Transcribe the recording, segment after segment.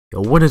Yo,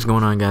 what is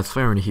going on, guys?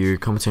 Flare here,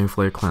 commentating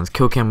Flare Clan's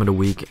Killcam of the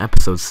Week,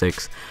 episode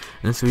 6.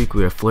 And this week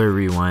we have Flare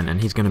Rewind,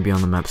 and he's gonna be on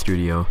the map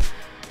studio.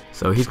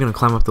 So he's gonna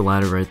climb up the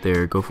ladder right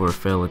there, go for a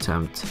fail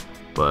attempt,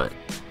 but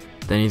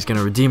then he's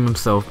gonna redeem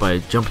himself by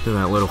jumping through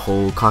that little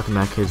hole, cocking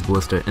back his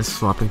ballista, instant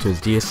swapping to his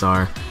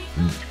DSR,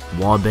 and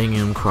wall banging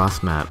him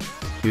cross map.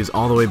 He was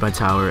all the way by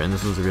tower, and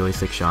this was a really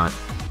sick shot.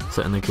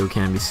 So in the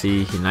Killcam, you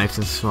see he knifes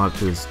instant swap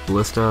to his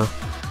ballista,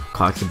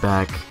 cocks it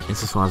back,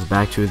 instant swaps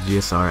back to his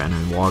GSR, and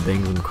then wall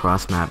bangs him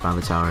cross map on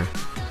the tower.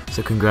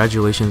 So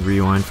congratulations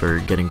Rewind for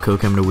getting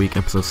Killcam of the Week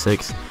episode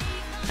 6.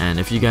 And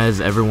if you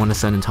guys ever want to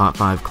send in top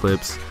 5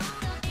 clips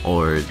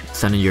or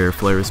send in your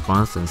flare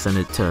response, then send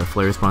it to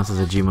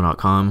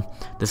flareresponses@gmail.com.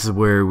 This is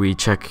where we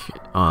check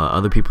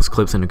other people's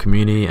clips in the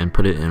community and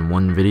put it in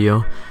one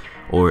video.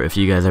 Or if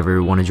you guys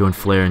ever want to join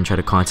Flare and try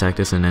to contact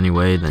us in any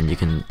way, then you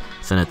can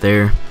send it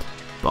there.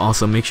 But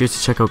also make sure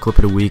to check out Clip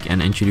of the Week and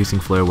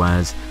Introducing Flare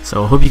Waz.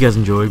 So I hope you guys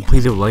enjoyed.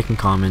 Please leave a like and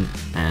comment,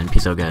 and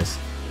peace out, guys.